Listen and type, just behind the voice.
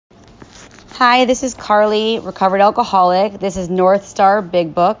Hi, this is Carly, recovered alcoholic. This is North Star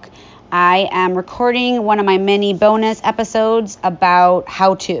Big Book. I am recording one of my mini bonus episodes about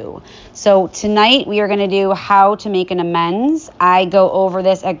how to. So tonight we are going to do how to make an amends. I go over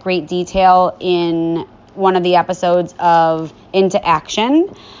this at great detail in one of the episodes of Into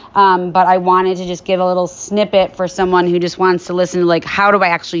Action. But I wanted to just give a little snippet for someone who just wants to listen to, like, how do I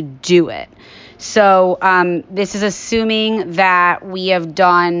actually do it? So this is assuming that we have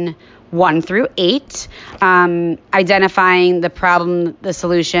done 1 through 8, identifying the problem, the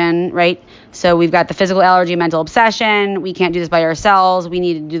solution, right? So we've got the physical allergy, mental obsession. We can't do this by ourselves. We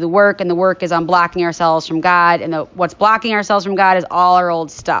need to do the work, and the work is on blocking ourselves from God. And what's blocking ourselves from God is all our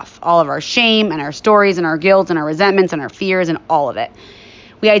old stuff, all of our shame and our stories and our guilt and our resentments and our fears and all of it.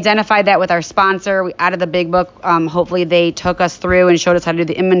 We identified that with our sponsor. We added the Big Book. Hopefully they took us through and showed us how to do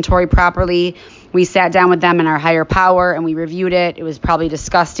the inventory properly. We sat down with them in our higher power and we reviewed it. It was probably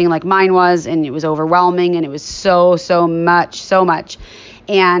disgusting like mine was, and it was overwhelming, and it was so much.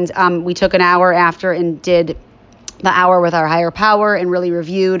 And we took an hour after and did the hour with our higher power and really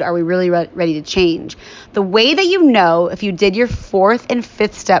reviewed, are we really ready to change? The way that you know if you did your 4th and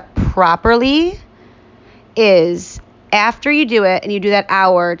 5th step properly is after you do it and you do that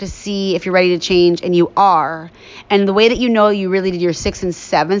hour to see if you're ready to change, and you are. And the way that you know you really did your 6th and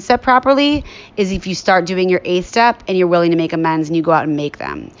 7th step properly is if you start doing your 8th step and you're willing to make amends and you go out and make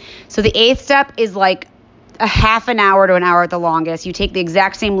them. So the 8th step is like a half an hour to an hour at the longest. You take the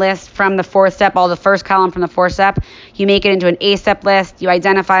exact same list from the 4th step, all the first column from the 4th step, you make it into an 8th step list. You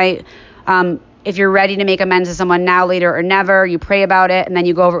identify if you're ready to make amends to someone now, later, or never. You pray about it, and then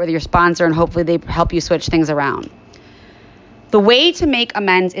you go over it with your sponsor, and hopefully they help you switch things around. The way to make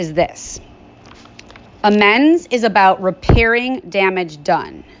amends is this. Amends is about repairing damage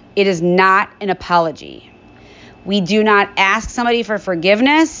done. It is not an apology. We do not ask somebody for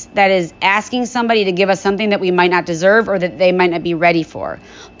forgiveness. That is asking somebody to give us something that we might not deserve or that they might not be ready for.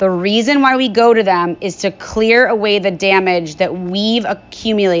 The reason why we go to them is to clear away the damage that we've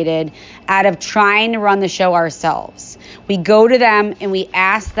accumulated out of trying to run the show ourselves. We go to them and we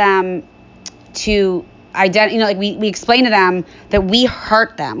ask them to we explain to them that we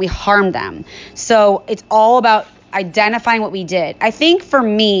hurt them, we harmed them. So it's all about identifying what we did. I think for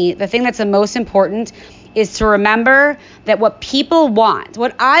me, the thing that's the most important is to remember that what people want,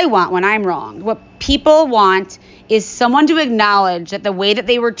 what I want when I'm wronged, what people want is someone to acknowledge that the way that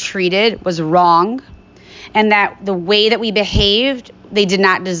they were treated was wrong, and that the way that we behaved, they did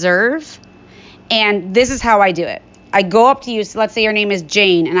not deserve. And this is how I do it. I go up to you, so let's say your name is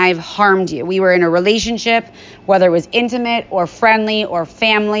Jane, and I've harmed you. We were in a relationship, whether it was intimate or friendly or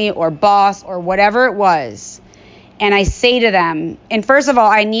family or boss or whatever it was. And I say to them, and first of all,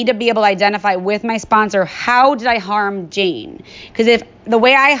 I need to be able to identify with my sponsor, how did I harm Jane? Because if the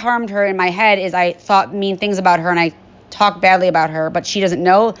way I harmed her in my head is I thought mean things about her and I talk badly about her, but she doesn't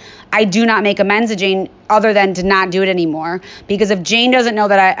know, I do not make amends to Jane other than to not do it anymore. Because if Jane doesn't know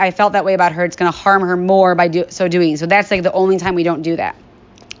that I felt that way about her, it's going to harm her more by so doing. So that's like the only time we don't do that.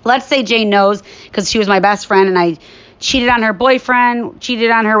 Let's say Jane knows because she was my best friend and I cheated on her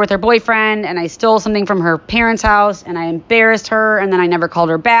with her boyfriend, and I stole something from her parents' house, and I embarrassed her, and then I never called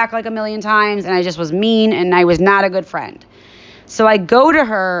her back like a million times, and I just was mean, and I was not a good friend. So I go to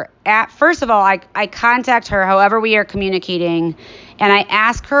her first of all, I contact her however we are communicating, and I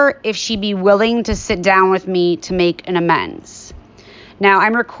ask her if she'd be willing to sit down with me to make an amends. Now,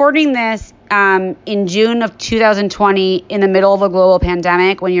 I'm recording this in June of 2020 in the middle of a global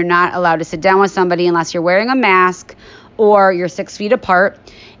pandemic when you're not allowed to sit down with somebody unless you're wearing a mask or you're 6 feet apart.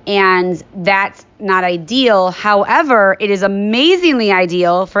 And that's not ideal. However, it is amazingly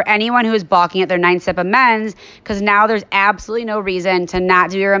ideal for anyone who is balking at their 9-step amends, because now there's absolutely no reason to not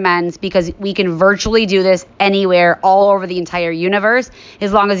do your amends, because we can virtually do this anywhere, all over the entire universe,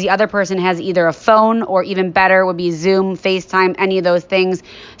 as long as the other person has either a phone or, even better, would be Zoom, FaceTime, any of those things,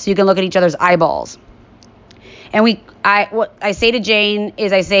 so you can look at each other's eyeballs. And what I say to Jane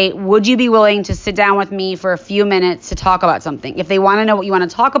is I say, would you be willing to sit down with me for a few minutes to talk about something? If they want to know what you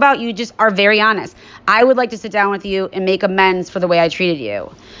want to talk about, you just are very honest. I would like to sit down with you and make amends for the way I treated you.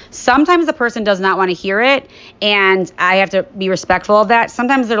 Sometimes the person does not want to hear it, and I have to be respectful of that.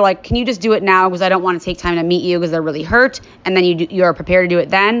 Sometimes they're like, can you just do it now, because I don't want to take time to meet you because they're really hurt, and then you are prepared to do it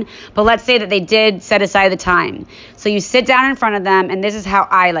then. But let's say that they did set aside the time. So you sit down in front of them, and this is how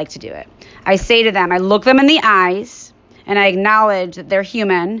I like to do it. I say to them, I look them in the eyes, and I acknowledge that they're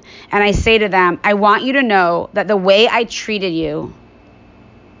human, and I say to them, I want you to know that the way I treated you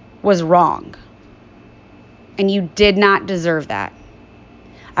was wrong, and you did not deserve that.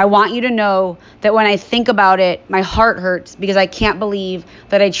 I want you to know that when I think about it, my heart hurts because I can't believe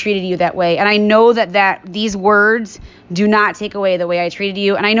that I treated you that way. And I know that these words do not take away the way I treated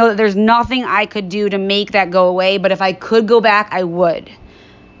you. And I know that there's nothing I could do to make that go away. But if I could go back, I would.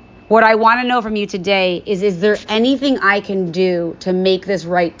 What I want to know from you today is there anything I can do to make this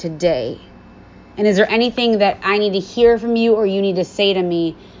right today? And is there anything that I need to hear from you or you need to say to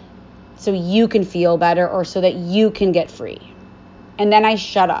me so you can feel better or so that you can get free? And then I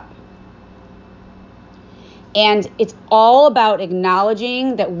shut up. And it's all about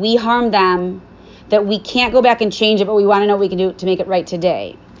acknowledging that we harmed them, that we can't go back and change it, but we want to know what we can do to make it right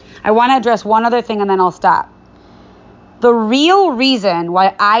today. I want to address one other thing and then I'll stop. The real reason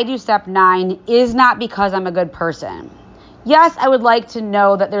why I do step 9 is not because I'm a good person. Yes, I would like to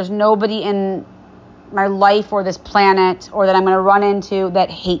know that there's nobody in my life or this planet or that I'm going to run into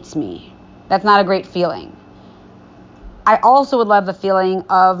that hates me. That's not a great feeling. I also would love the feeling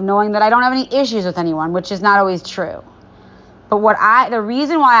of knowing that I don't have any issues with anyone, which is not always true. But the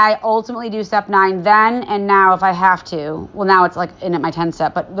reason why I ultimately do step 9 then and now if I have to, well now it's like in at my 10th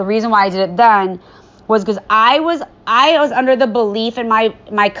step, but the reason why I did it then was because I was under the belief in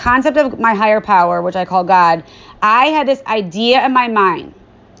my concept of my higher power, which I call God. I had this idea in my mind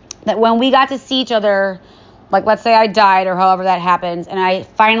that when we got to see each other, like let's say I died or however that happens, and I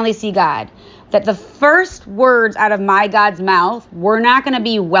finally see God, that the first words out of my God's mouth were not going to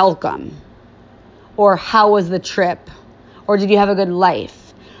be welcome or how was the trip or did you have a good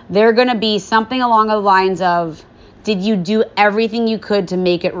life. They're going to be something along the lines of, did you do everything you could to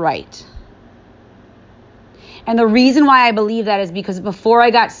make it right? And the reason why I believe that is because before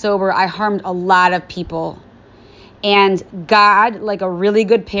I got sober, I harmed a lot of people. And God, like a really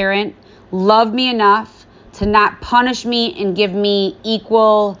good parent, loved me enough to not punish me and give me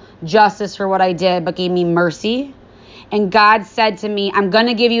equal justice for what I did, but gave me mercy. And God said to me, I'm going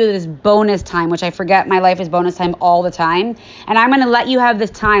to give you this bonus time, which I forget my life is bonus time all the time. And I'm going to let you have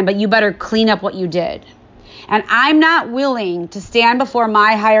this time, but you better clean up what you did. And I'm not willing to stand before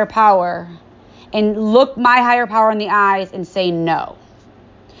my higher power and look my higher power in the eyes and say no.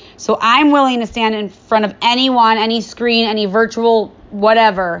 So I'm willing to stand in front of anyone, any screen, any virtual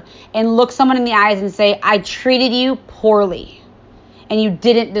whatever, and look someone in the eyes and say, I treated you poorly and you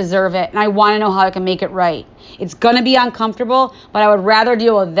didn't deserve it. And I want to know how I can make it right. It's going to be uncomfortable, but I would rather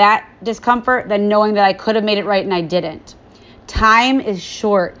deal with that discomfort than knowing that I could have made it right and I didn't. Time is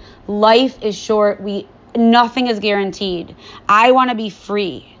short. Life is short. Nothing is guaranteed. I want to be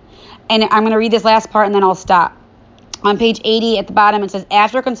free. And I'm going to read this last part and then I'll stop. On page 80 at the bottom, it says,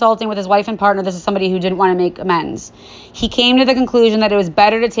 after consulting with his wife and partner, this is somebody who didn't want to make amends, he came to the conclusion that it was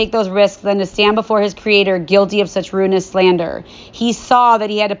better to take those risks than to stand before his creator guilty of such ruinous slander. He saw that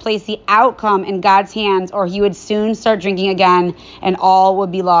he had to place the outcome in God's hands or he would soon start drinking again and all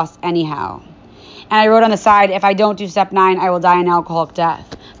would be lost anyhow. And I wrote on the side, if I don't do step 9, I will die an alcoholic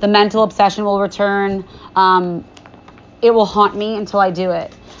death. The mental obsession will return. It will haunt me until I do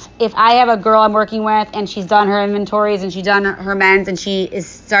it. If I have a girl I'm working with and she's done her inventories and she's done her amends and she is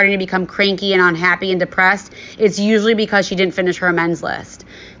starting to become cranky and unhappy and depressed, it's usually because she didn't finish her amends list.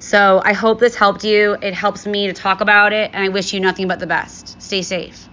 So I hope this helped you. It helps me to talk about it, and I wish you nothing but the best. Stay safe.